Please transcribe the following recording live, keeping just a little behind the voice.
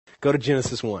Go to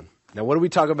Genesis 1. Now, what did we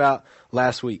talk about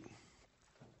last week?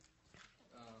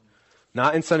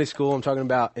 Not in Sunday school. I'm talking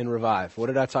about in Revive. What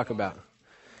did I talk about?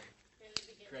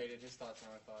 Created his thoughts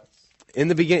and our thoughts. In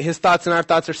the beginning, his thoughts and our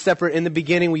thoughts are separate. In the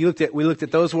beginning, we looked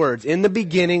at those words. In the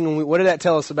beginning, what did that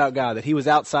tell us about God? That he was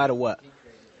outside of what?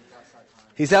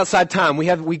 He's outside time.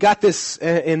 We got this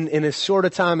in as short a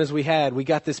time as we had. We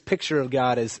got this picture of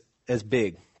God as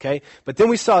big. Okay, but then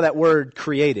we saw that word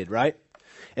created, right?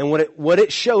 And what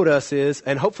it showed us is,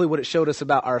 and hopefully what it showed us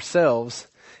about ourselves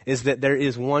is that there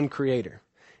is one Creator,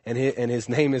 and his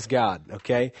name is God.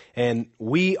 Okay, and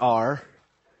we are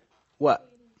what?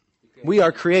 We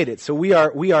are created. So we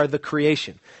are the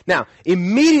creation. Now,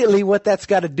 immediately what that's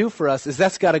got to do for us is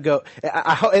that's got to go,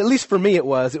 at least for me it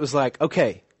was like,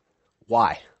 okay,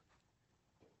 why?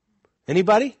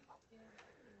 Anybody?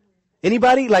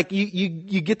 Anybody? Like you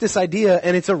get this idea,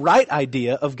 and it's a right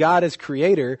idea of God as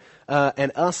creator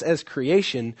and us as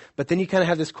creation, but then you kind of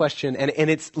have this question, and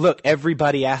it's, look,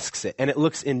 everybody asks it, and it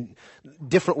looks in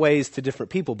different ways to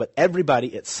different people, but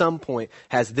everybody at some point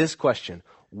has this question: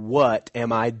 what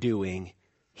am I doing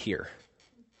here?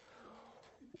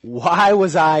 Why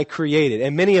was I created?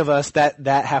 And many of us, that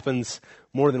happens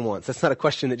more than once. That's not a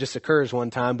question that just occurs one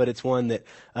time, but it's one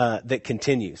that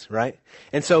continues, right?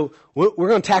 And so we're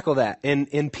going to tackle that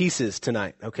in pieces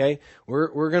tonight, okay?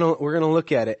 We're going to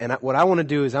look at it. And what I want to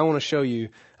do is I want to show you,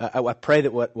 I pray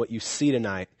that what you see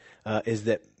tonight is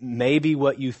that maybe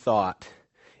what you thought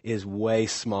is way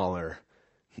smaller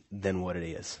than what it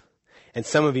is. And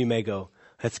some of you may go,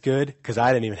 that's good, because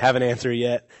I didn't even have an answer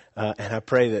yet. And I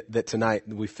pray that tonight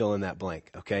we fill in that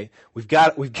blank, okay? We've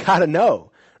got to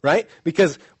know, right?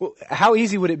 Because how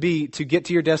easy would it be to get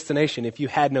to your destination if you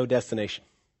had no destination?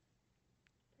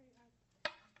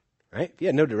 Right? If you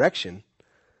had no direction,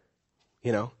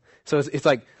 So it's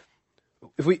like,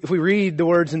 if we read the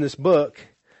words in this book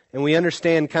and we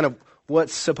understand kind of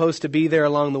what's supposed to be there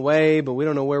along the way, but we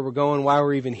don't know where we're going, why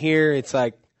we're even here, it's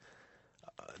like,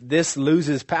 this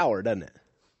loses power, doesn't it?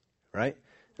 Right?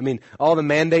 I mean, all the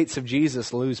mandates of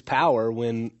Jesus lose power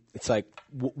when it's like,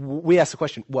 we ask the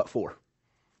question, what for?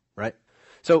 Right?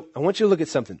 So I want you to look at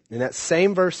something. In that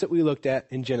same verse that we looked at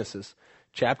in Genesis,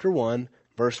 chapter 1,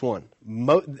 verse 1.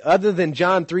 Other than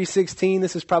John 3:16,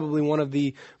 this is probably one of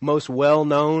the most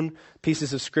well-known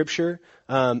pieces of Scripture,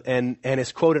 and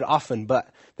is quoted often, but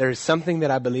there is something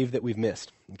that I believe that we've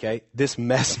missed. Okay? This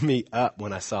messed me up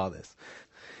when I saw this.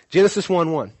 Genesis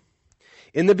 1:1.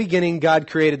 In the beginning, God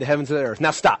created the heavens and the earth.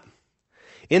 Now stop.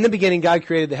 In the beginning, God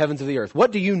created the heavens and the earth.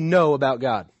 What do you know about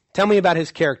God? Tell me about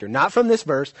his character. Not from this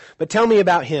verse, but tell me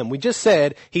about him. We just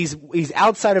said he's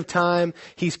outside of time.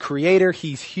 He's creator.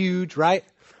 He's huge, right?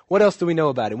 What else do we know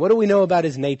about him? What do we know about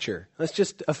his nature? That's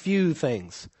just a few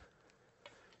things.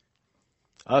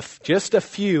 Just a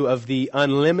few of the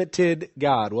unlimited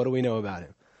God. What do we know about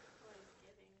him?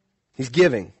 He's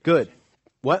giving. Good.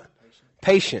 What?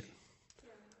 Patient.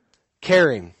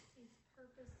 Caring.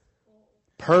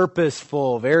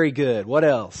 Purposeful. Very good. What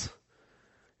else?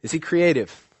 Is he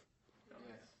creative?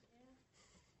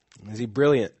 Is he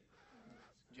brilliant?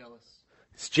 Jealous.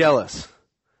 He's jealous.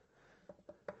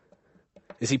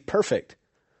 Is he perfect?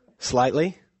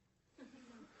 Slightly.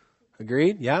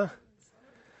 Agreed? Yeah?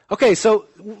 Okay, so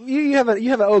you have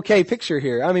an okay picture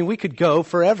here. I mean, we could go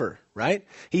forever, right?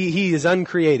 He is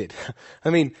uncreated.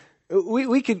 I mean,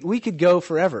 we could go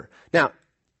forever. Now,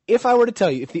 if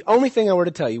the only thing I were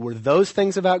to tell you were those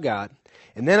things about God,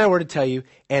 and then I were to tell you,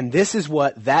 and this is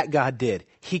what that God did.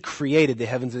 He created the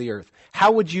heavens and the earth.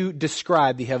 How would you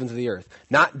describe the heavens and the earth?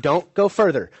 Don't go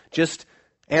further. Just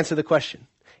answer the question.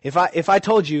 If I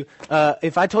told you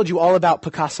all about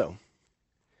Picasso,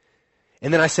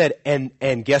 and then I said,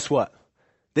 and guess what?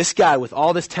 This guy with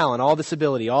all this talent, all this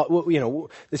ability,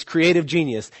 this creative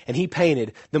genius, and he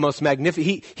painted the most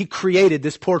magnificent. He created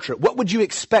this portrait. What would you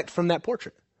expect from that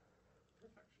portrait?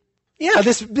 Yeah,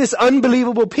 this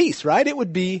unbelievable piece, right? It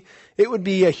would be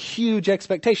a huge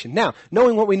expectation. Now,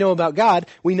 knowing what we know about God,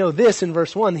 we know this in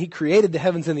verse 1, he created the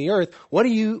heavens and the earth.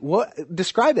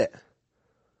 Describe it?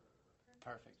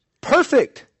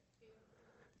 Perfect.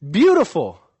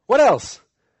 Beautiful. What else?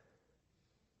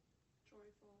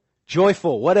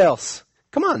 Joyful. What else?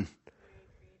 Come on.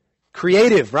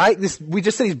 Creative, right? We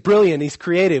just said he's brilliant, he's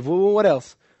creative. What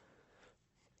else?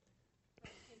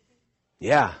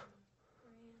 Yeah.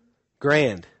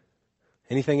 Grand.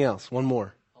 Anything else? One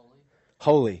more.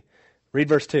 Holy. Read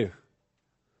verse 2.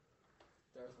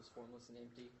 The earth was formless and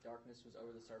empty. Darkness was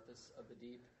over the surface of the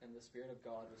deep, and the Spirit of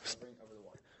God was hovering over the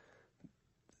water.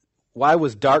 Why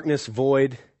was darkness,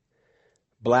 void,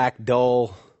 black,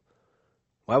 dull?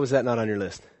 Why was that not on your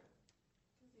list?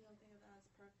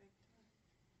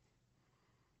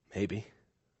 Maybe.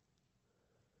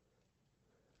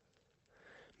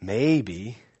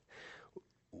 Maybe.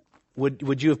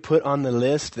 Would you have put on the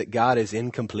list that God is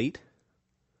incomplete?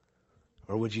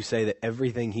 Or would you say that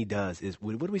everything he does is,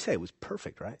 what do we say? It was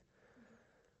perfect, right?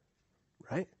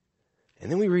 Right?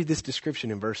 And then we read this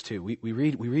description in verse 2. We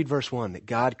read verse 1 that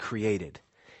God created.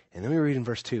 And then we read in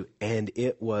verse 2, and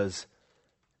it was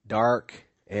dark,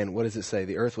 and what does it say?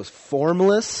 The earth was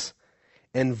formless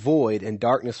and void, and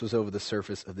darkness was over the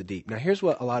surface of the deep. Now here's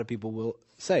what a lot of people will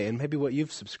say, and maybe what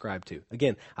you've subscribed to.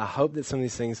 Again, I hope that some of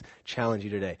these things challenge you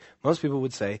today. Most people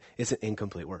would say it's an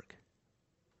incomplete work.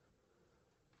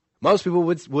 Most people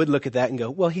would look at that and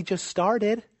go, well, he just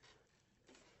started.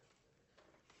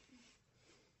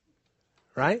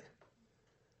 Right?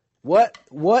 What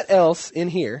else in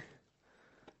here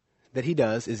that he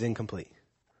does is incomplete?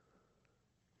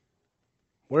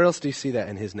 Where else do you see that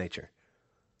in his nature?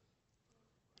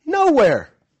 Nowhere.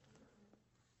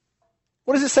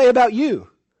 What does it say about you?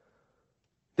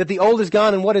 That the old is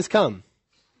gone and what has come?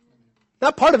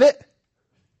 Not part of it.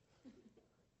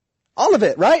 All of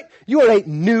it, right? You are a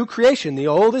new creation. The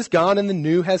old is gone and the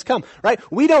new has come, right?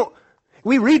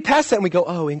 We read past that and we go,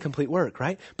 oh, incomplete work,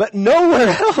 right? But nowhere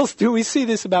else do we see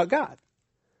this about God.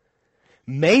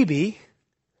 Maybe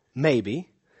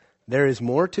there is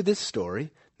more to this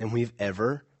story than we've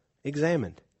ever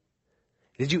examined.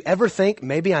 Did you ever think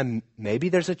maybe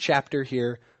there's a chapter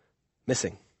here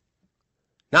missing?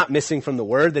 Not missing from the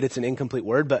word, that it's an incomplete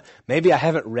word, but maybe I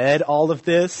haven't read all of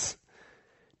this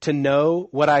to know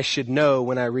what I should know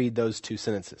when I read those two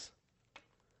sentences.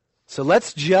 So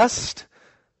let's just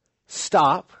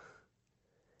stop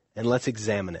and let's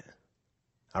examine it.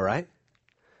 All right?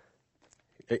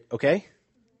 Okay?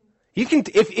 You can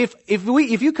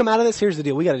if you come out of this, here's the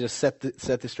deal. We got to just set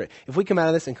this straight. If we come out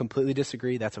of this and completely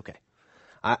disagree, that's okay.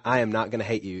 I am not going to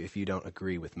hate you if you don't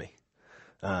agree with me.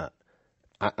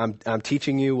 I'm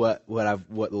teaching you what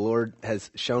the Lord has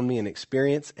shown me and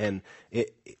experienced, and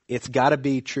it's got to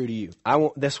be true to you.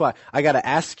 That's why I got to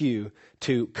ask you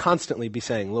to constantly be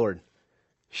saying, Lord,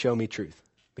 show me truth.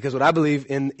 Because what I believe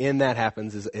in that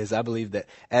happens is I believe that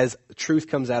as truth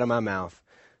comes out of my mouth,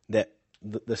 that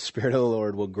the Spirit of the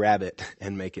Lord will grab it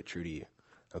and make it true to you.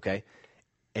 Okay?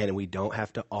 And we don't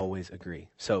have to always agree.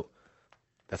 So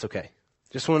that's okay.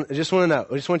 Just want to know.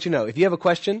 I just want you to know. If you have a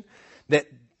question that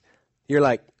you're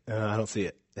like, I don't see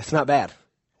it, that's not bad.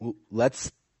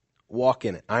 Let's walk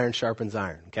in it. Iron sharpens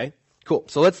iron. Okay? Cool.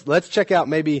 So let's check out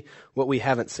maybe what we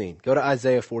haven't seen. Go to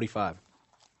Isaiah 45.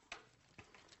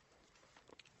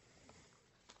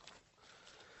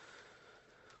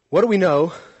 What do we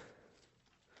know?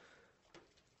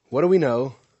 What do we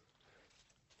know?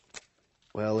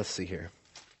 Well, let's see here.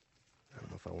 I don't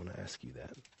know if I want to ask you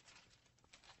that.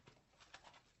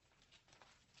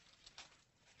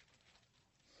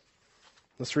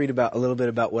 Let's read a little bit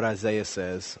about what Isaiah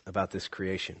says about this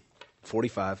creation.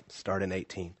 45, start in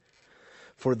 18.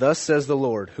 For thus says the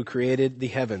Lord, who created the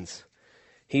heavens.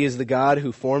 He is the God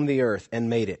who formed the earth and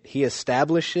made it. He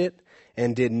established it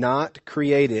and did not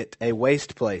create it a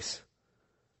waste place,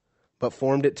 but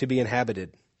formed it to be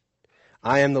inhabited.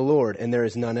 I am the Lord, and there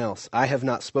is none else. I have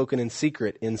not spoken in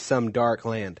secret in some dark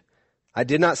land. I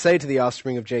did not say to the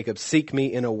offspring of Jacob, seek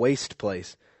me in a waste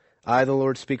place. I, the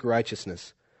Lord, speak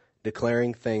righteousness,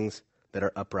 declaring things that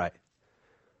are upright.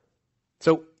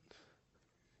 So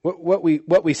what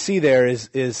we see there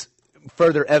is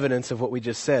further evidence of what we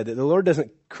just said, that the Lord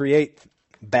doesn't create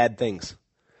bad things.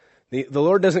 The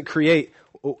Lord doesn't create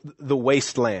the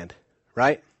wasteland,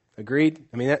 right? Agreed?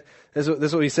 I mean, that's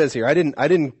what he says here. I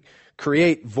didn't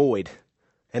create void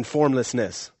and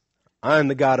formlessness. I'm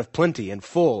the God of plenty and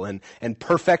full and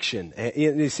perfection. And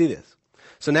you see this.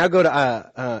 So now go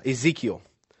to Ezekiel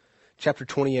chapter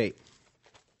 28.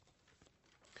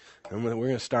 And we're going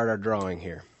to start our drawing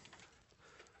here.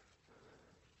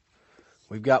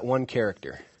 We've got one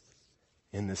character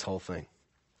in this whole thing.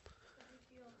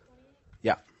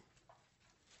 Yeah.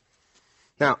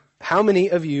 Now, how many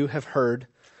of you have heard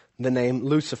the name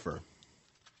Lucifer?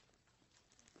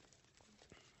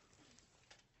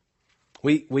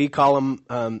 We call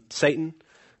him Satan.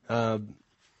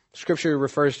 Scripture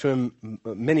refers to him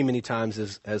many, many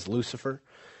times as Lucifer.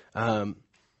 In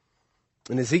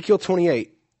Ezekiel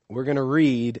 28, we're going to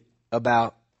read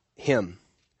about him.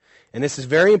 And this is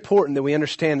very important that we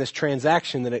understand this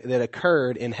transaction that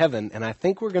occurred in heaven. And I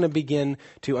think we're going to begin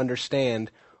to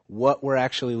understand what we're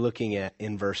actually looking at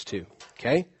in verse 2.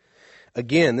 Okay?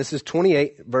 Again, this is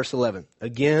 28, verse 11.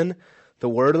 Again, the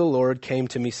word of the Lord came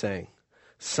to me saying,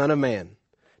 Son of man,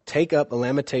 take up a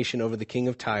lamentation over the king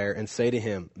of Tyre and say to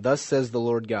him, Thus says the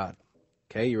Lord God.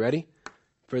 Okay, you ready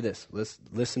for this?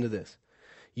 Listen to this.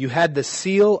 You had the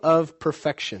seal of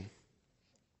perfection,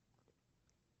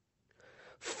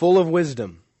 full of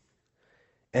wisdom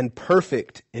and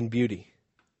perfect in beauty.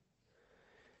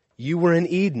 You were in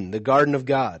Eden, the garden of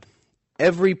God.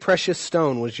 Every precious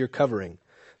stone was your covering.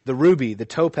 The ruby, the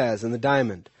topaz, and the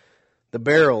diamond. The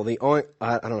beryl,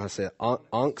 I don't know how to say it.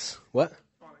 Onyx? What?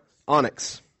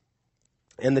 Onyx.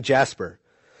 And the jasper.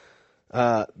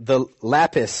 The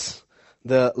lapis,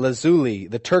 the lazuli,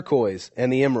 the turquoise,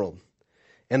 and the emerald.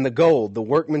 And the gold, the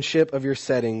workmanship of your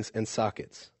settings and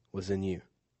sockets, was in you.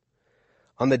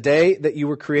 On the day that you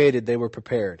were created, they were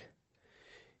prepared.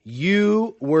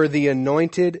 You were the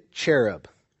anointed cherub.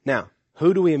 Now,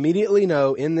 who do we immediately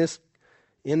know in this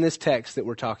text that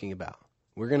we're talking about?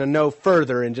 We're going to know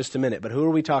further in just a minute, but who are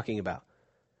we talking about?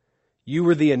 You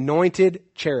were the anointed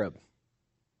cherub.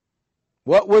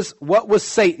 What was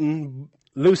Satan,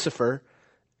 Lucifer,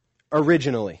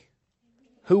 originally?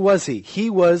 Who was he? He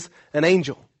was an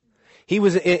angel. He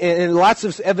was, and lots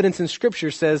of evidence in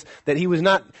Scripture says that he was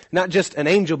not just an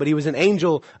angel, but he was an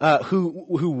angel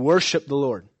who worshiped the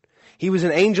Lord. He was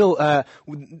an angel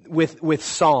with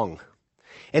song.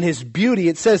 And his beauty,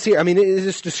 it says here, it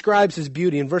just describes his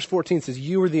beauty. In verse 14 it says,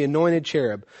 you were the anointed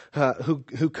cherub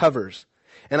who covers.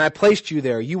 And I placed you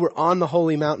there. You were on the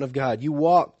holy mountain of God. You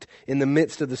walked in the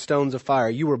midst of the stones of fire.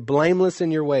 You were blameless in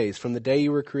your ways from the day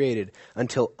you were created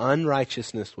until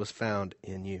unrighteousness was found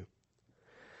in you.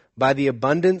 By the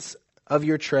abundance of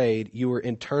your trade, you were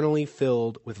internally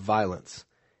filled with violence,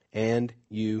 and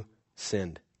you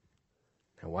sinned.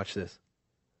 Now watch this.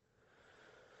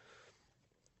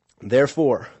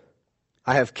 Therefore,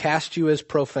 I have cast you as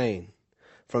profane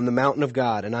from the mountain of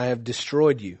God, and I have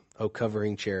destroyed you, O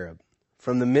covering cherub,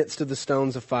 from the midst of the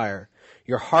stones of fire.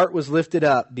 Your heart was lifted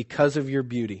up because of your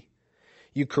beauty.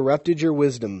 You corrupted your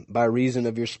wisdom by reason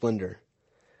of your splendor.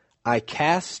 I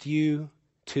cast you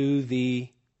to the...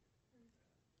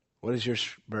 What does your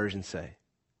version say?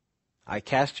 I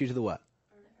cast you to the what?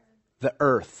 The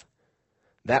earth.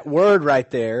 That word right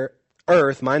there,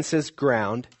 earth, mine says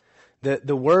ground.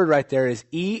 The word right there is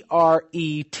E-R-E-T-S.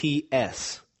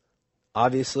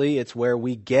 Obviously, it's where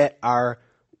we get our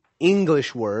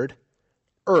English word,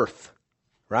 earth,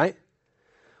 right?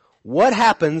 What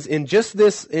happens in just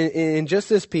this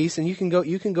piece, and you can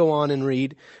go on and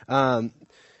read.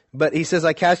 But he says,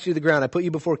 I cast you to the ground. I put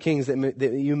you before kings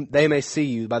that they may see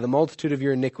you by the multitude of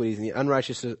your iniquities and the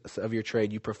unrighteousness of your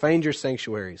trade. You profaned your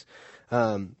sanctuaries.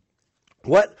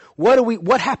 What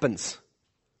happens?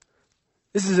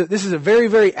 This is a very,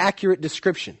 very accurate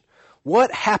description.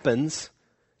 What happens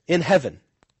in heaven?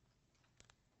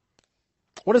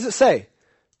 What does it say?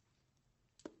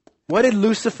 What did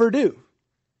Lucifer do?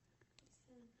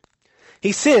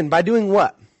 He sinned by doing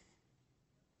what?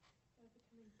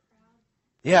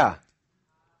 Yeah.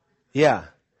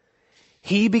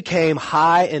 He became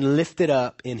high and lifted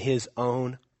up in his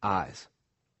own eyes.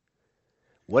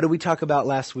 What did we talk about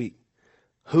last week?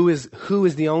 Who is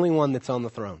the only one that's on the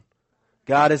throne?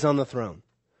 God is on the throne.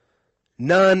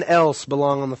 None else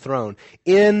belong on the throne.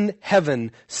 In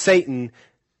heaven, Satan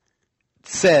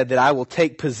said that I will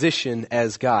take position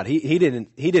as God. He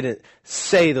didn't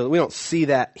say that. We don't see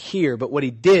that here, but what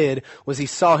he did was he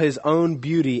saw his own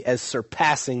beauty as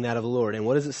surpassing that of the Lord. And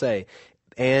what does it say?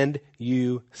 And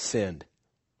you sinned.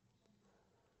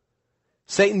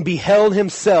 Satan beheld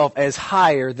himself as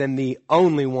higher than the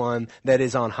only one that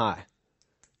is on high.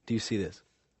 Do you see this?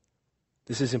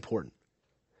 This is important.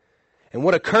 And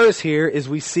what occurs here is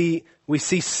we see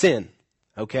sin,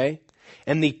 okay?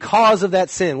 And the cause of that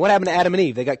sin, what happened to Adam and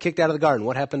Eve? They got kicked out of the garden.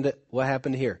 What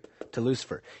happened here to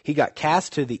Lucifer? He got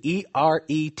cast to the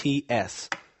E-R-E-T-S.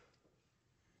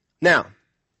 Now,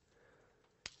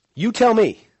 you tell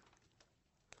me.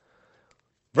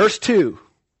 Verse 2,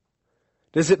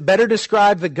 does it better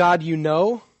describe the God you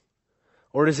know,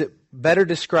 or does it better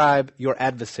describe your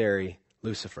adversary,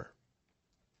 Lucifer?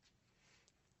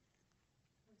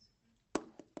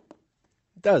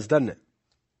 It does, doesn't it?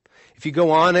 If you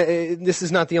go on, this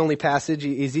is not the only passage.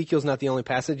 Ezekiel's not the only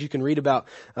passage. You can read about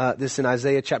this in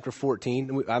Isaiah chapter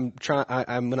 14. I'm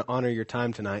going to honor your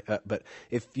time tonight, but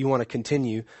if you want to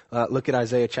continue, look at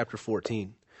Isaiah chapter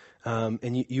 14,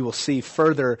 and you will see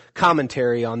further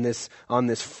commentary on this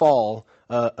fall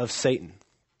of Satan.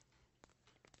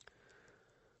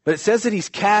 But it says that he's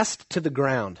cast to the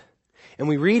ground, and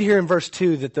we read here in verse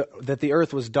 2 that the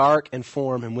earth was dark and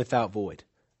form and without void.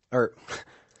 Or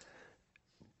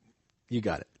you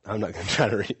got it. I'm not going to try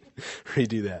to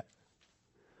redo that.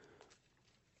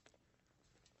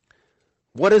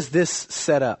 What does this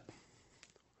set up?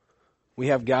 We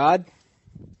have God,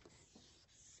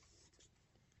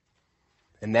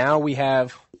 and now we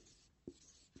have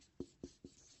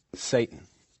Satan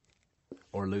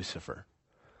or Lucifer,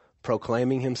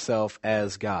 proclaiming himself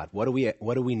as God. What do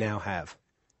we now have?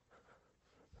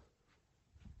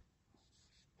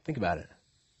 Think about it.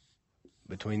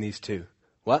 Between these two.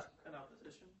 What? An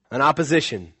opposition. An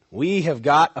opposition. We have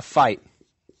got a fight.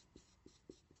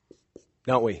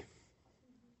 Don't we?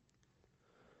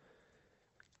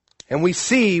 And we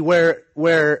see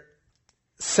where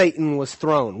Satan was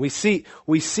thrown. We see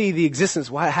the existence.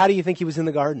 How do you think he was in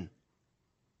the garden?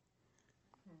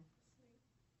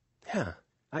 Yeah.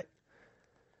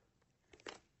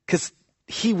 Because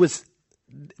he was,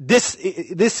 this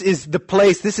is the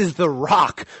place, this is the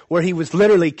rock where he was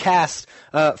literally cast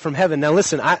from heaven. Now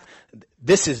listen,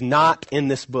 this is not in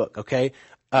this book, okay?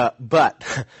 But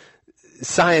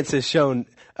science has shown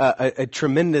a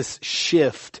tremendous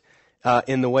shift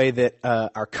in the way that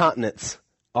our continents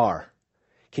are.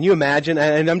 Can you imagine?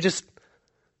 And I'm just,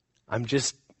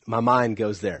 my mind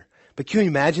goes there. But can you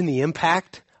imagine the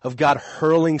impact of God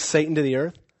hurling Satan to the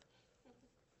earth?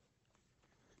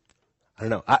 I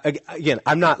don't know.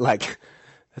 I'm not like,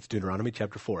 that's Deuteronomy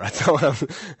chapter 4. That's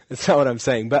not what I'm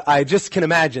saying. But I just can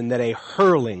imagine that a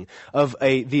hurling of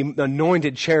the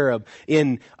anointed cherub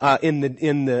in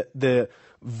the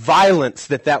violence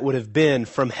that would have been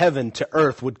from heaven to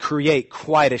earth would create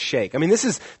quite a shake. I mean, this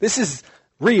is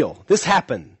real. This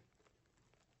happened.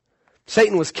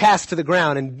 Satan was cast to the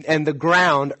ground, and the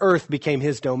ground, earth, became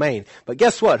his domain. But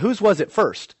guess what? Whose was it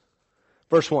first?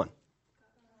 Verse 1.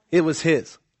 It was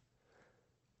his.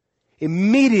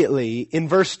 Immediately in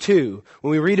verse 2,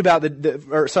 when we read about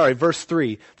verse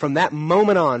 3, from that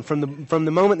moment on, from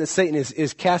the moment that Satan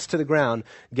is cast to the ground,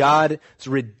 God's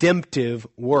redemptive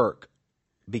work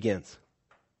begins.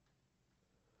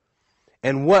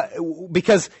 And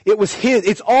because it was his,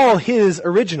 it's all his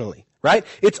originally, right?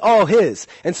 It's all his.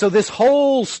 And so this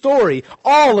whole story,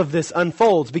 all of this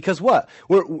unfolds because what?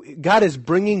 God is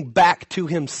bringing back to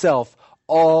himself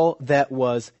all that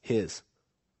was his.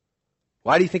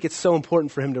 Why do you think it's so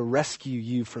important for him to rescue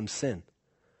you from sin?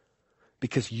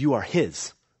 Because you are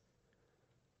his.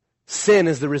 Sin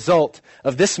is the result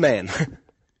of this man.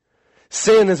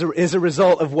 Sin is a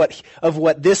result of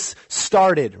what this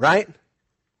started, right?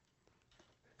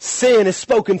 Sin is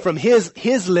spoken from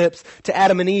his lips to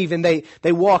Adam and Eve, and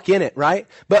they walk in it, right?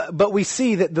 But we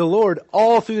see that the Lord,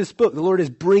 all through this book, the Lord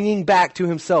is bringing back to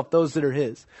himself those that are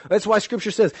his. That's why Scripture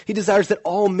says he desires that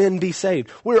all men be saved.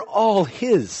 We're all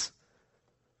his.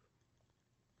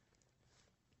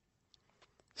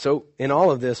 So in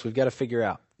all of this, we've got to figure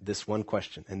out this one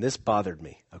question, and this bothered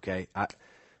me, okay?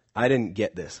 I didn't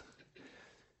get this.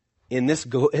 In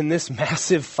this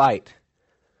massive fight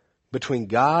between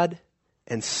God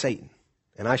and Satan,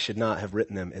 and I should not have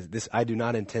written them as this. I do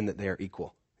not intend that they are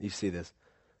equal. You see this?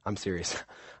 I'm serious.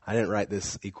 I didn't write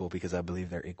this equal because I believe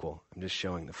they're equal. I'm just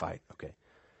showing the fight, okay?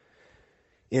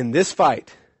 In this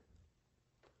fight,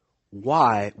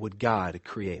 why would God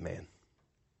create man?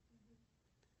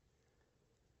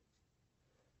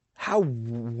 How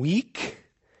weak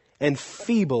and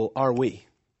feeble are we?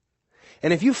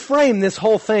 And if you frame this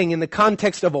whole thing in the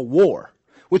context of a war,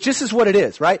 which this is what it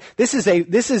is, right? This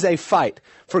is a fight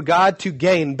for God to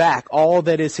gain back all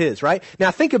that is his, right?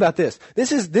 Now think about this.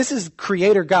 This is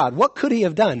creator God. What could he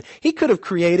have done? He could have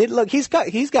created, look, he's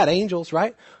got angels,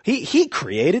 right? He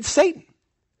created Satan.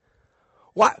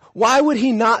 Why would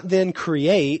he not then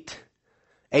create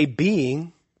a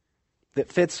being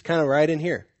that fits kind of right in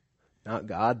here? Not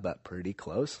God, but pretty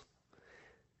close.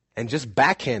 And just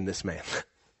backhand this man.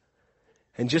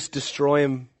 And just destroy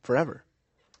him forever.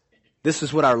 This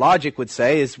is what our logic would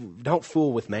say is, don't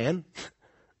fool with man.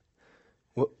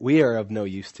 We are of no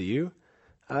use to you.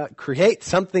 Create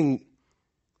something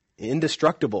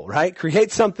indestructible, right?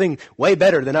 Create something way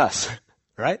better than us,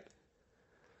 right?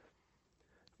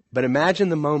 But imagine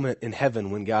the moment in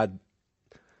heaven when God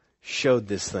showed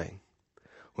this thing.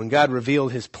 When God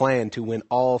revealed his plan to win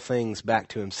all things back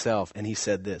to himself, and he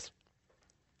said this,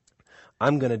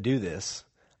 I'm going to do this.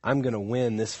 I'm going to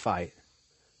win this fight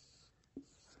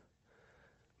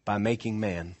by making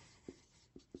man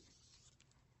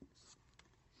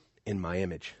in my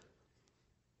image.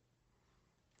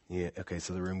 Yeah, okay,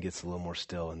 so the room gets a little more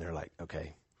still, and they're like,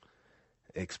 okay,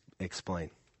 explain.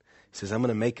 He says, I'm going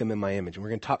to make him in my image. And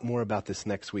we're going to talk more about this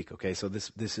next week, okay? So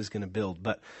this is going to build.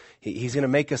 But he's going to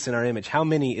make us in our image. How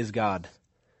many is God?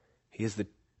 He is the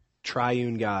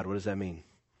triune God. What does that mean?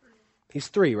 He's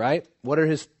three, right? What are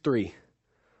his three?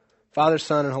 Father,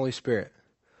 Son, and Holy Spirit.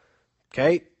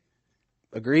 Okay?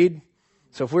 Agreed?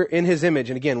 So if we're in his image,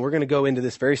 and again, we're going to go into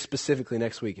this very specifically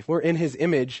next week. If we're in his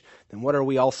image, then what are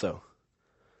we also?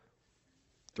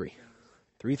 Three.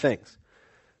 Three things.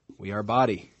 We are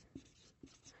body.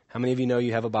 How many of you know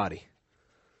you have a body?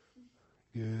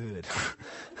 Good.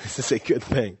 This is a good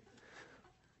thing.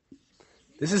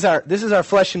 This is our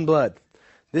flesh and blood.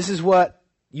 This is what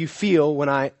you feel when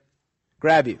I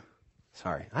grab you.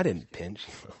 Sorry, I didn't pinch.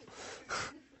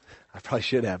 I probably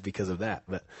should have because of that,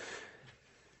 but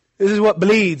this is what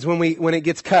bleeds when it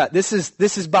gets cut. This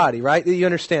is body, right? You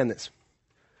understand this.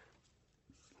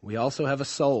 We also have a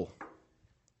soul.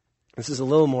 This is a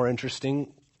little more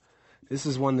interesting. This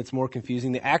is one that's more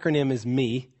confusing. The acronym is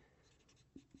ME.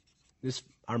 This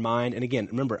our mind. And again,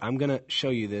 remember, I'm going to show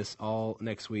you this all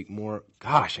next week more.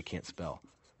 Gosh, I can't spell.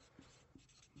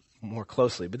 More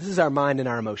closely. But this is our mind and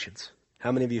our emotions.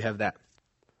 How many of you have that?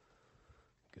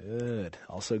 Good.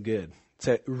 Also good. It's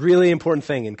a really important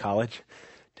thing in college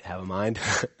to have a mind.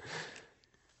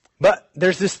 But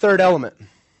there's this third element.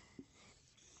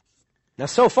 Now,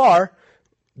 so far,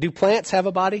 do plants have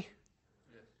a body?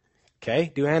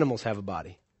 Okay. Do animals have a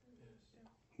body?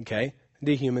 Okay.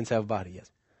 Do humans have a body? Yes.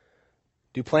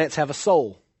 Do plants have a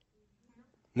soul?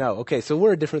 No. Okay, so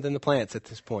we're different than the plants at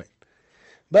this point.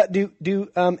 But do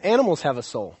animals have a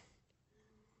soul?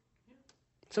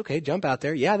 It's okay, jump out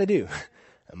there. Yeah, they do.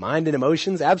 A mind and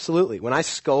emotions, absolutely. When I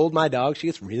scold my dog, she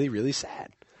gets really, really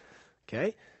sad.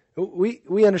 Okay?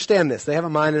 We understand this. They have a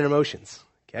mind and emotions.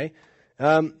 Okay?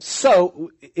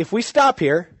 So, if we stop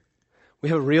here, we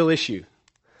have a real issue.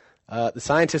 The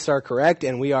scientists are correct,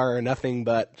 and we are nothing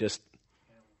but just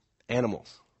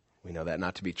animals. We know that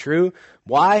not to be true.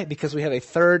 Why? Because we have a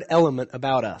third element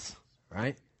about us,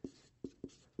 right?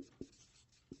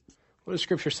 What does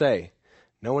Scripture say?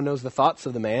 No one knows the thoughts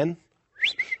of the man,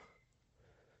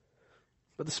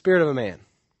 but the spirit of a man.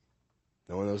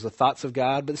 No one knows the thoughts of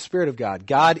God, but the Spirit of God.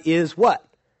 God is what?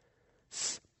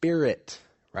 Spirit,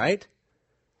 right?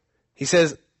 He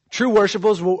says, true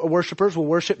worshipers will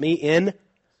worship me in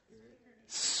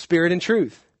spirit and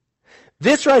truth.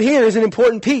 This right here is an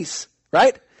important piece,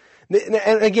 right?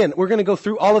 And again, we're going to go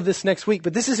through all of this next week,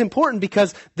 but this is important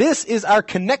because this is our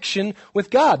connection with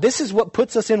God. This is what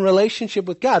puts us in relationship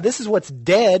with God. This is what's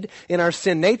dead in our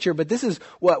sin nature, but this is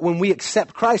what, when we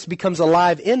accept Christ, becomes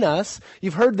alive in us.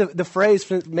 You've heard the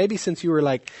phrase, maybe since you were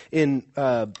like in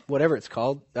whatever it's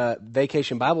called,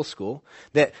 Vacation Bible School,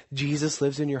 that Jesus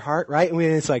lives in your heart, right? And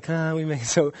it's like, we make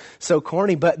it so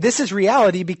corny, but this is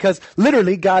reality because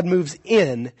literally God moves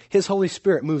in, His Holy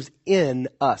Spirit moves in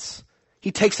us.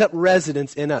 He takes up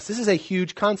residence in us. This is a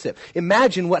huge concept.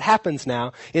 Imagine what happens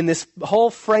now in this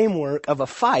whole framework of a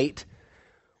fight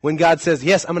when God says,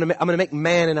 yes, I'm going to make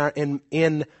man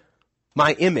in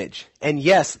my image. And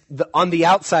yes, on the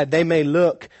outside they may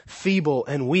look feeble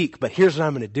and weak, but here's what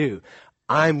I'm going to do.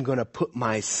 I'm going to put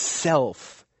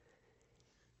myself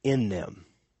in them.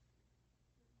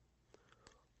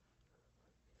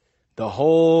 The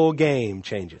whole game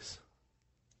changes.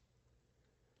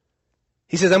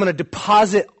 He says, I'm going to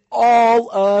deposit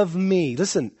all of me.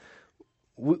 Listen,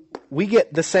 we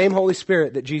get the same Holy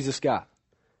Spirit that Jesus got,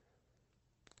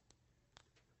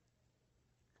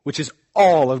 which is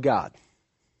all of God.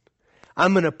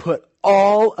 I'm going to put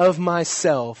all of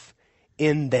myself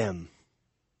in them.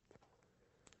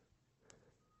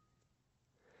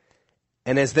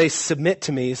 And as they submit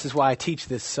to me, this is why I teach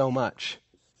this so much.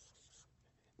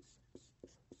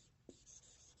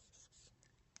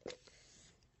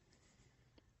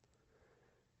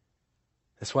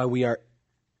 That's why we are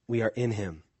in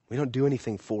Him. We don't do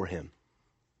anything for Him.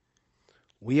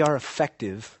 We are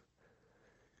effective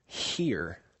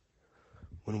here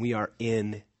when we are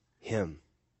in Him.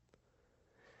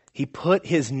 He put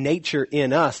His nature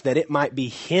in us that it might be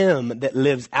Him that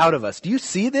lives out of us. Do you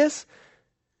see this?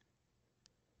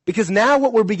 Because now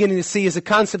what we're beginning to see is a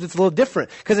concept that's a little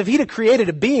different. Because if He'd have created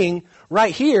a being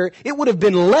right here, it would have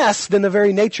been less than the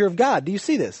very nature of God. Do you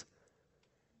see this?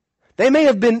 It may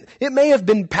have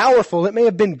been powerful, it may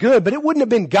have been good, but it wouldn't have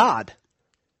been God.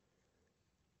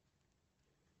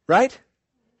 Right?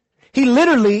 He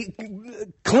literally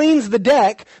cleans the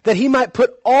deck that He might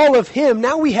put all of Him.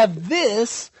 Now we have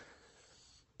this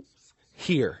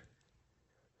here.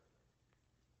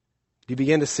 Do you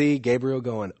begin to see Gabriel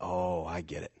going, oh, I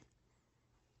get it.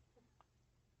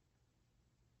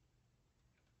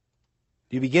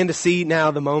 Do you begin to see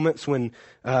now the moments when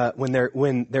they're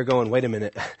going, wait a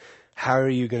minute, how are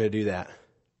you going to do that?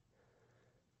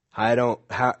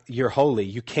 You're holy.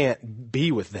 You can't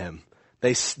be with them.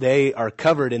 They are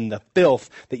covered in the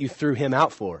filth that you threw Him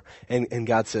out for. And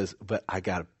God says, but I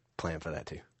got a plan for that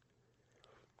too.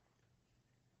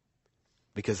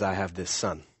 Because I have this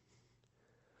Son.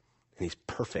 And He's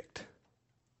perfect.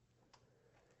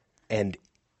 And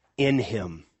in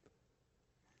Him,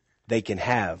 they can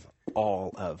have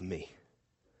all of me.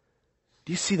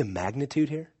 Do you see the magnitude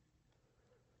here?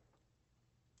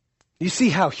 You see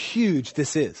how huge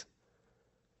this is?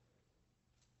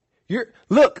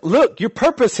 Look, your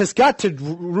purpose has got to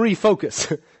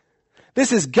refocus.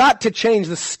 This has got to change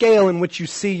the scale in which you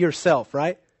see yourself,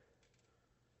 right?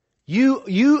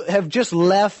 You have just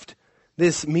left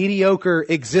this mediocre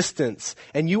existence,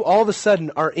 and you all of a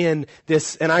sudden are in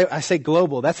this, and I say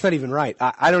global, that's not even right.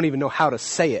 I don't even know how to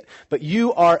say it, but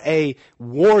you are a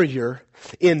warrior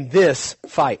in this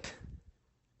fight.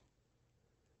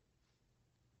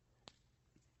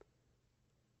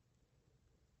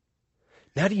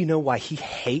 Now do you know why he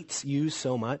hates you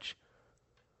so much?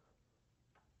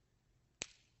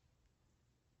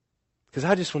 Because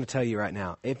I just want to tell you right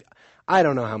now, I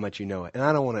don't know how much you know it, and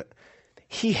I don't want to.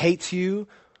 He hates you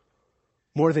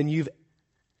more than you've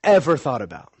ever thought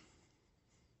about.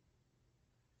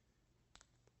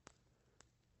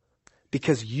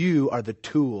 Because you are the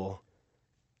tool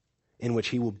in which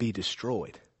he will be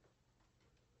destroyed.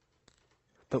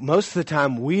 But most of the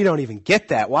time, we don't even get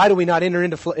that. Why do we not enter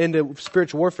into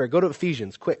spiritual warfare? Go to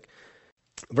Ephesians, quick.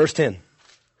 Verse 10.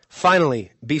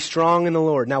 Finally, be strong in the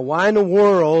Lord. Now, why in the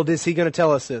world is he going to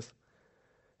tell us this?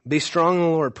 Be strong in the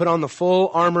Lord. Put on the full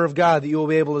armor of God that you will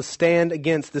be able to stand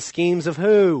against the schemes of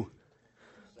who?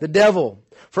 The devil.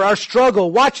 For our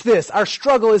struggle, watch this, our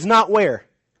struggle is not where?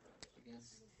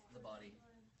 Against the body.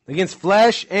 Against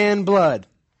flesh and blood.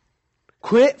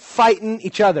 Quit fighting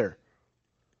each other.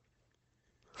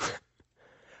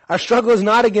 Our struggle is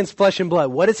not against flesh and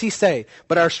blood. What does he say?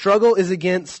 But our struggle is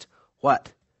against what?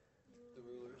 The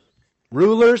rulers.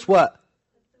 Rulers, what?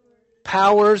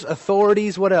 Powers,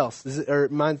 authorities, what else?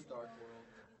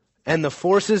 And the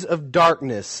forces of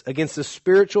darkness, against the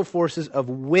spiritual forces of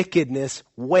wickedness,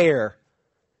 where?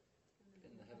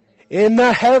 In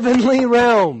the heavenly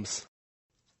realms.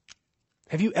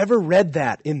 Have you ever read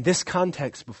that in this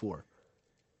context before?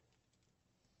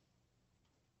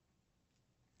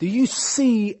 Do you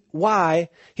see why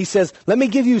he says, let me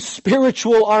give you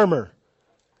spiritual armor?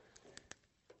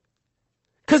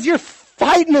 Because you're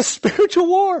fighting a spiritual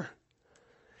war.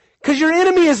 Because your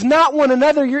enemy is not one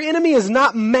another. Your enemy is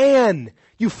not man.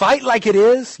 You fight like it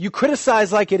is. You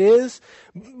criticize like it is.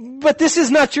 But this is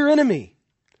not your enemy.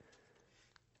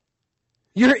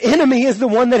 Your enemy is the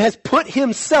one that has put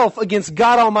himself against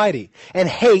God Almighty and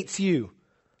hates you.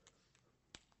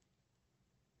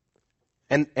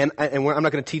 And I'm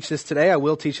not going to teach this today. I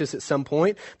will teach this at some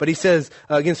point. But he says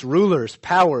against rulers,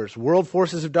 powers, world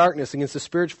forces of darkness, against the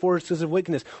spiritual forces of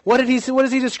wickedness. What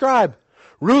does he describe?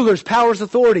 Rulers, powers,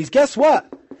 authorities. Guess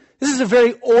what? This is a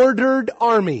very ordered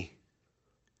army.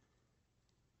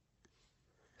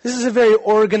 This is a very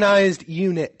organized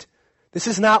unit. This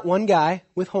is not one guy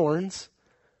with horns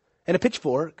and a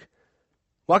pitchfork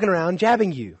walking around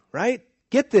jabbing you, right?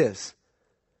 Get this.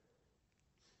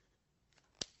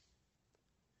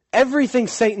 Everything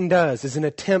Satan does is an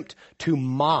attempt to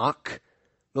mock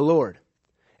the Lord.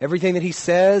 Everything that he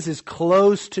says is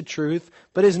close to truth,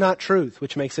 but is not truth,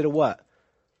 which makes it a what?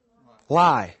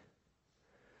 Lie.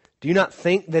 Do you not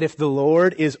think that if the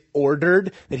Lord is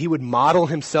ordered, that he would model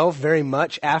himself very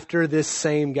much after this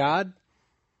same God?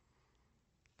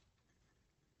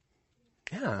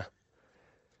 Yeah.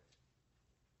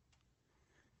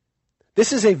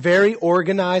 This is a very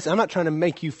organized, I'm not trying to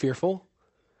make you fearful.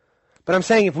 But I'm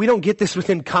saying if we don't get this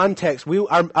within context,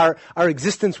 our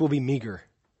existence will be meager.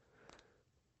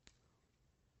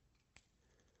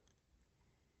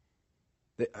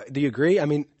 Do you agree? I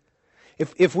mean,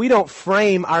 if we don't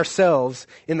frame ourselves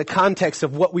in the context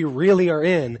of what we really are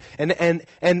in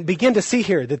and begin to see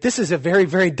here that this is a very,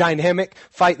 very dynamic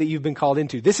fight that you've been called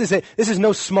into. This is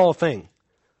no small thing.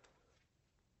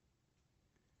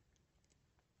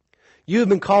 You have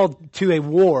been called to a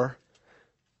war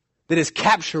that is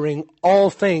capturing all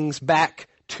things back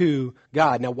to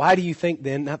God. Now, why do you think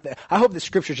then? I hope that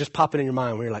Scripture just popping in your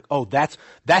mind where you're like, oh, that's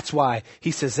why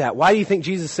he says that. Why do you think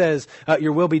Jesus says,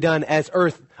 "Your will be done as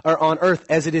earth or on earth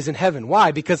as it is in heaven"?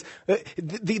 Why? Because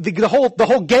the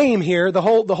whole game here, the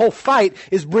whole fight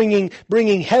is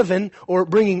bringing heaven or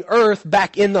bringing earth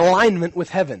back in alignment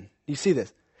with heaven. You see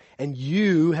this? And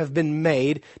you have been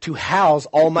made to house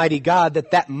Almighty God,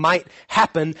 that might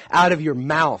happen out of your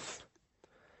mouth.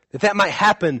 That might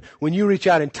happen when you reach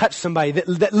out and touch somebody,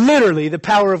 that literally the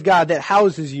power of God that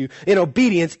houses you in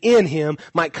obedience in Him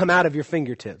might come out of your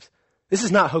fingertips. This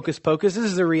is not hocus pocus. This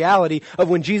is the reality of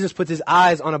when Jesus puts His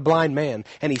eyes on a blind man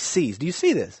and he sees. Do you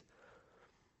see this?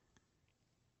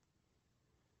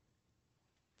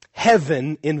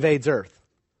 Heaven invades earth.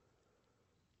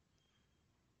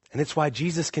 And it's why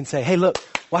Jesus can say, hey, look,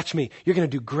 Watch me. You're going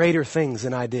to do greater things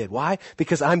than I did. Why?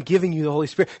 Because I'm giving you the Holy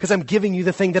Spirit. Because I'm giving you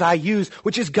the thing that I use,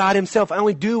 which is God himself. I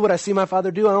only do what I see my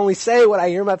Father do. I only say what I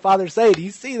hear my Father say. Do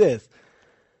you see this?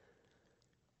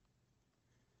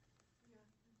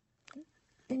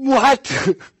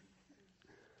 What?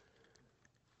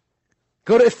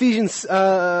 Go to Ephesians,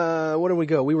 where did we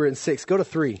go? We were in 6. Go to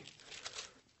 3.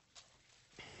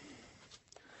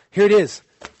 Here it is.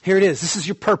 Here it is. This is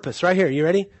your purpose right here. You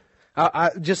ready?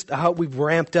 I hope we've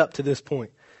ramped up to this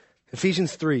point.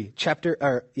 Ephesians 3,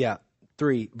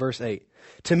 3, verse 8.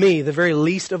 To me, the very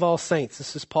least of all saints,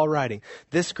 this is Paul writing,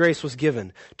 this grace was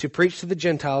given to preach to the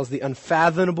Gentiles the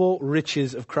unfathomable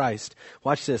riches of Christ.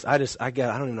 Watch this. I don't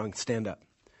even know I can stand up.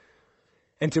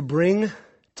 And to bring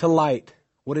to light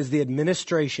what is the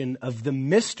administration of the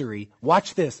mystery,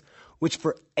 watch this, which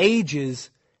for ages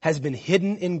has been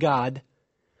hidden in God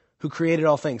who created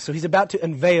all things. So he's about to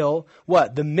unveil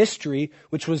what? The mystery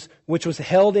which was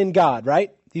held in God, right?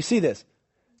 Do you see this?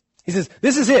 He says,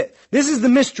 this is it. This is the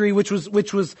mystery which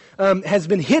has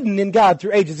been hidden in God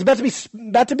through ages. It's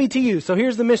about to be to you. So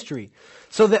here's the mystery.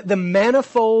 So that the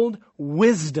manifold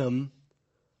wisdom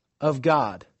of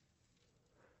God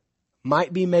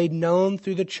might be made known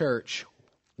through the church.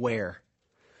 Where?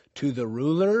 To the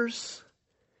rulers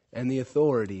and the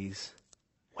authorities.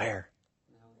 Where?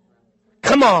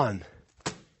 Come on.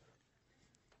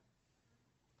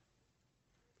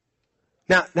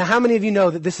 Now, how many of you know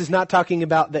that this is not talking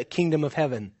about the kingdom of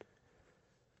heaven?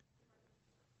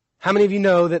 How many of you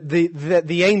know that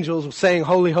the angels saying,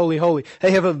 holy, holy, holy,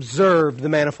 they have observed the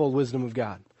manifold wisdom of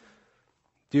God?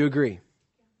 Do you agree?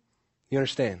 You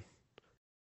understand?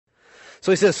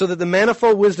 So he says, so that the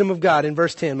manifold wisdom of God in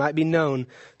verse 10 might be known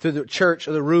through the church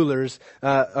or the rulers,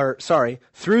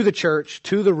 through the church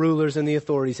to the rulers and the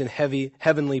authorities in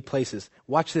heavenly places.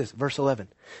 Watch this, verse 11.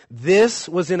 This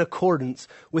was in accordance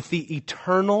with the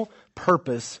eternal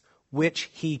purpose which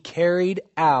he carried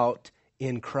out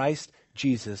in Christ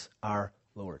Jesus our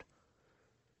Lord.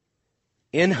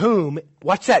 In whom,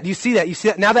 watch that, do you see that? You see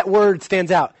that? Now that word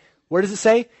stands out. Where does it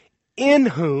say? In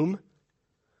whom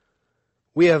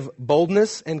we have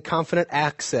boldness and confident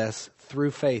access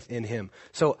through faith in him.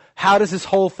 So how does this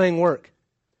whole thing work?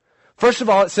 First of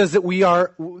all, it says that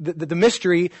the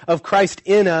mystery of Christ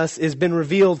in us has been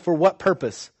revealed for what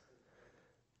purpose?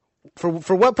 For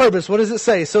what purpose? What does it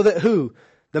say? So that who?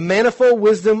 The manifold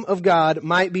wisdom of God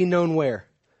might be known where?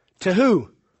 To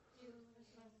who?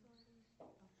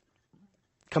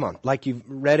 Come on, like you've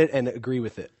read it and agree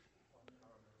with it.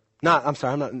 No.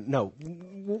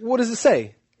 What does it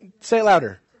say? Say it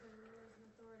louder.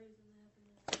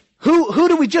 Who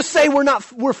do we just say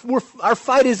our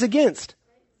fight is against?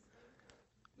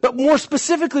 But more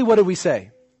specifically, what do we say?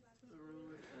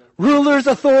 Rulers,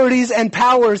 authorities, and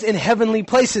powers in heavenly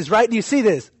places, right? Do you see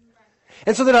this?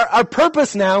 And so that our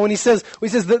purpose now, when he says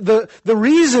the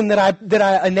reason that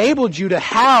I enabled you to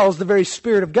house the very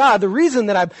Spirit of God, the reason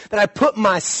that I put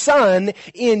my Son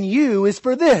in you is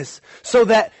for this, so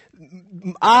that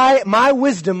my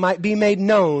wisdom might be made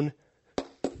known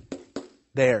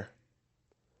there.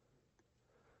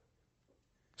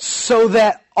 So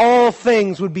that all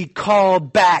things would be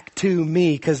called back to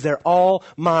me, because they're all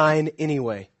mine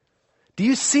anyway. Do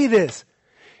you see this?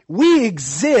 We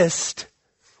exist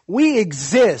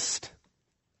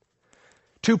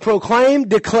to proclaim,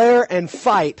 declare, and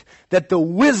fight that the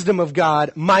wisdom of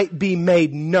God might be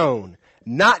made known.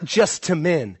 Not just to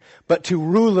men, but to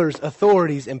rulers,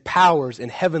 authorities, and powers in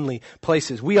heavenly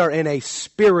places. We are in a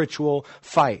spiritual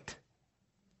fight.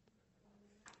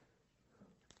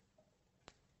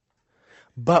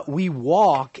 But we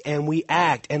walk and we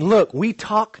act. And look, we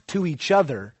talk to each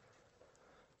other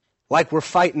like we're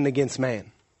fighting against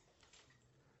man.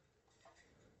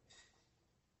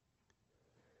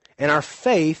 And our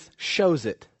faith shows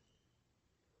it.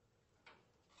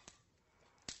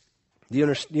 Do you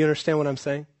understand what I'm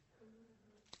saying?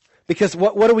 Because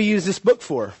what do we use this book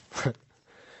for?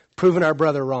 Proving our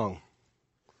brother wrong.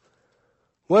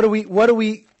 What do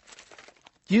we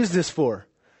use this for?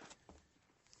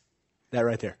 That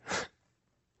right there.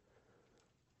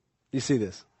 You see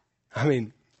this? I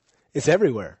mean, it's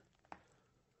everywhere.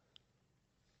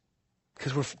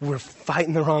 Because we're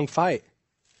fighting the wrong fight.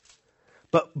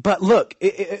 But look,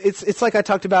 it's like I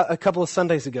talked about a couple of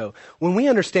Sundays ago. When we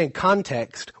understand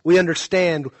context, we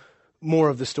understand more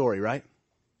of the story, right?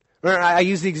 I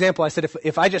used the example, I said,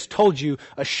 if I just told you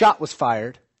a shot was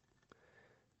fired,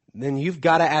 then you've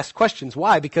got to ask questions.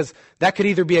 Why? Because that could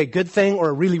either be a good thing or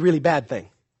a really, really bad thing.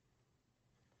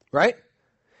 Right?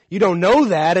 You don't know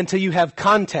that until you have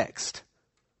context.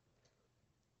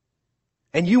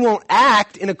 And you won't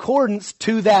act in accordance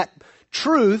to that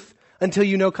truth until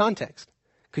you know context.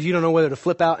 Because you don't know whether to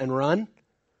flip out and run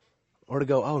or to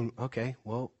go, oh, okay,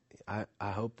 well, I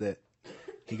hope that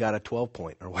he got a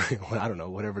 12-point or I don't know,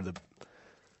 whatever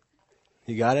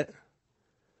you got it?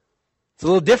 It's a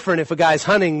little different if a guy's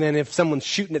hunting than if someone's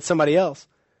shooting at somebody else.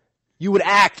 You would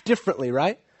act differently,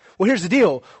 right? Well, here's the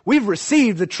deal. We've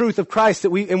received the truth of Christ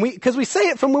because we say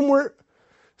it from when we're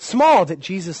small, that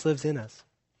Jesus lives in us.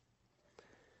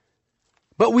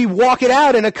 But we walk it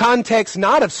out in a context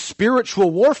not of spiritual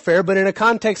warfare, but in a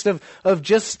context of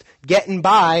just getting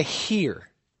by here.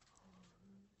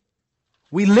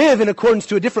 We live in accordance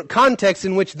to a different context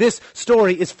in which this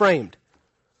story is framed.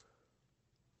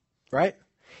 Right?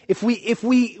 If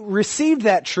we received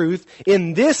that truth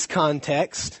in this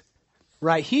context,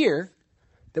 right here,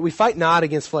 that we fight not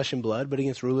against flesh and blood, but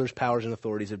against rulers, powers, and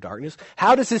authorities of darkness,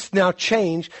 how does this now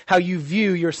change how you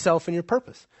view yourself and your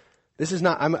purpose? This is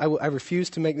not, I refuse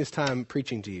to make this time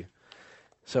preaching to you.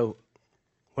 So,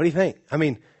 what do you think? I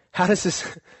mean, how does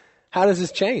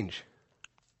this change?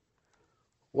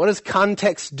 What does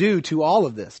context do to all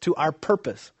of this, to our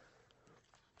purpose?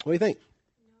 What do you think?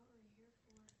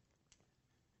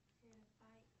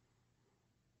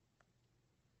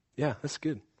 Yeah, that's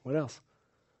good. What else?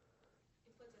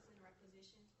 It puts us in the right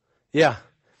position. Yeah,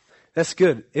 that's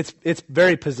good. It's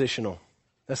very positional.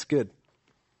 That's good.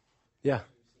 Yeah.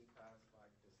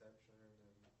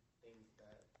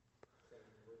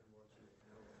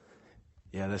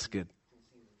 Yeah, that's good.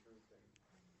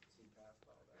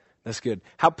 That's good.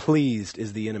 How pleased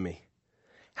is the enemy?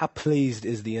 How pleased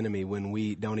is the enemy when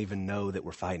we don't even know that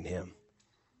we're fighting him?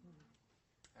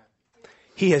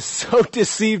 He has so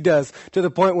deceived us to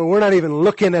the point where we're not even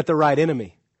looking at the right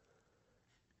enemy.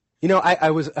 You know,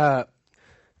 I was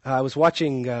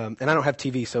watching, and I don't have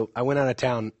TV, so I went out of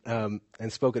town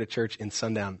and spoke at a church in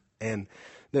Sundown, and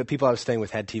the people I was staying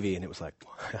with had TV, and it was like,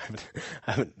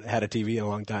 I haven't had a TV in a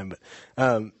long time.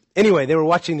 But anyway, they were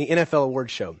watching the NFL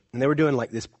awards show, and they were doing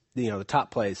like this, the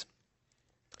top plays.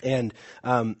 And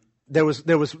there was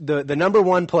the number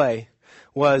one play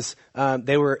was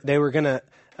they were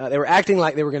acting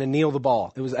like they were going to kneel the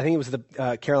ball. I think it was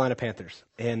the Carolina Panthers,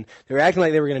 and they were acting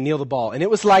like they were going to kneel the ball. And it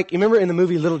was like, you remember in the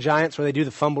movie Little Giants where they do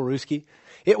the fumble rooski?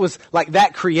 It was like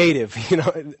that creative.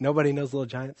 Nobody knows Little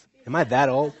Giants. Am I that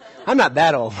old? I'm not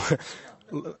that old.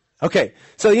 Okay,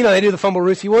 so they do the fumble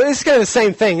rooski. Well, it's kind of the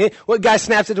same thing. One guy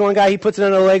snaps it to one guy, he puts it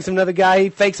under the legs of another guy, he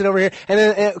fakes it over here, and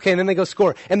then they go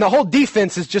score. And the whole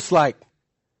defense is just like,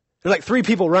 there's like 3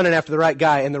 people running after the right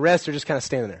guy, and the rest are just kind of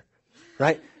standing there,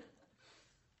 right?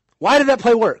 Why did that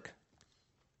play work?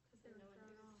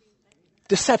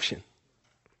 Deception.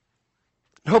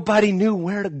 Nobody knew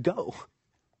where to go.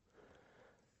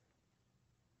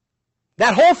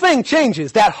 That whole thing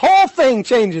changes. That whole thing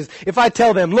changes if I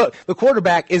tell them, look, the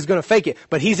quarterback is going to fake it,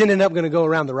 but he's ending up going to go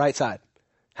around the right side.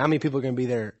 How many people are going to be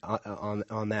there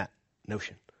on that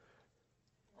notion?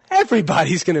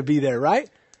 Everybody's going to be there, right?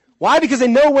 Why? Because they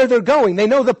know where they're going. They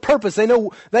know the purpose. They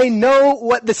know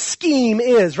what the scheme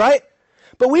is, right?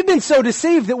 But we've been so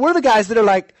deceived that we're the guys that are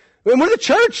like, and we're the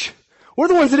church. We're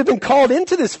the ones that have been called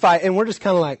into this fight, and we're just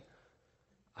kind of like,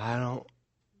 I don't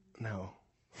know.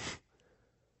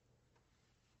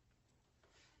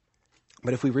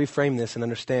 But if we reframe this and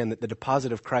understand that the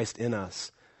deposit of Christ in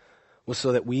us was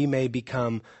so that we may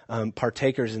become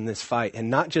partakers in this fight,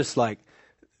 and not just like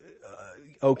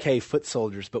okay foot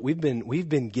soldiers, but we've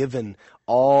been given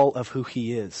all of who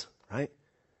He is, right?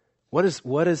 What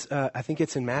is? I think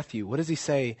it's in Matthew. What does He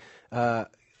say?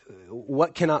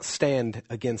 What cannot stand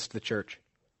against the church?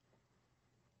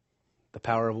 The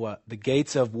power of what? The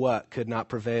gates of what could not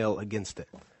prevail against it?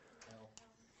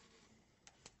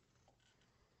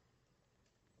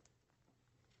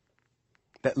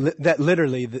 That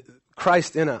literally,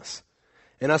 Christ in us,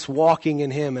 and us walking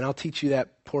in Him, and I'll teach you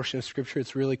that portion of Scripture.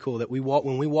 It's really cool that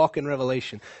when we walk in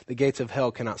Revelation, the gates of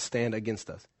hell cannot stand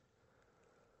against us.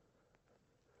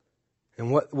 And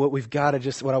what we've got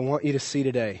to what I want you to see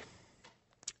today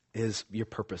is your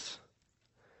purpose.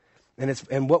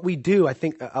 And what we do, I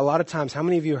think a lot of times, how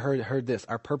many of you heard this?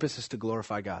 Our purpose is to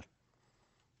glorify God.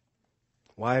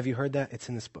 Why have you heard that? It's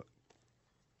in this book.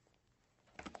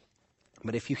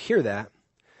 But if you hear that,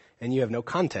 and you have no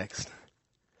context,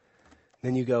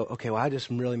 then you go, okay, well, I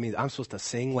just really mean I'm supposed to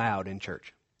sing loud in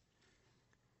church.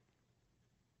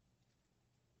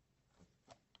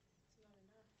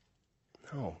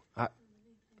 No.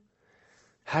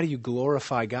 How do you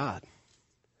glorify God?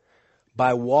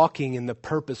 By walking in the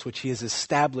purpose which He has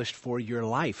established for your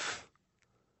life,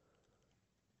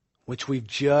 which we've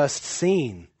just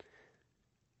seen,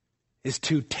 is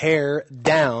to tear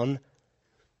down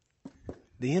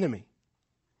the enemy.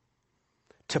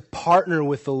 to partner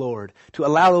with the Lord, to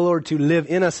allow the Lord to live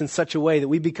in us in such a way that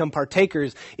we become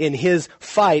partakers in His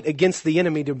fight against the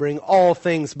enemy to bring all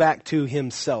things back to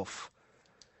Himself.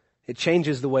 It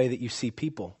changes the way that you see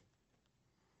people.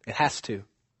 It has to.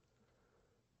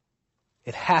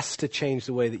 It has to change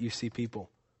the way that you see people.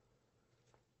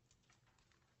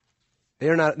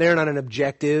 They're not an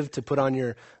objective to put on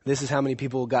your, this is how many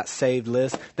people got saved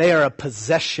list. They are a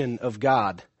possession of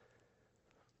God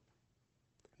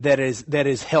that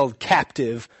is held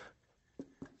captive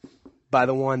by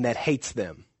the one that hates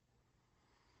them.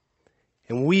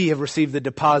 And we have received the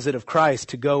deposit of Christ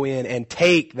to go in and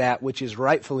take that which is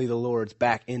rightfully the Lord's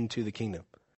back into the kingdom.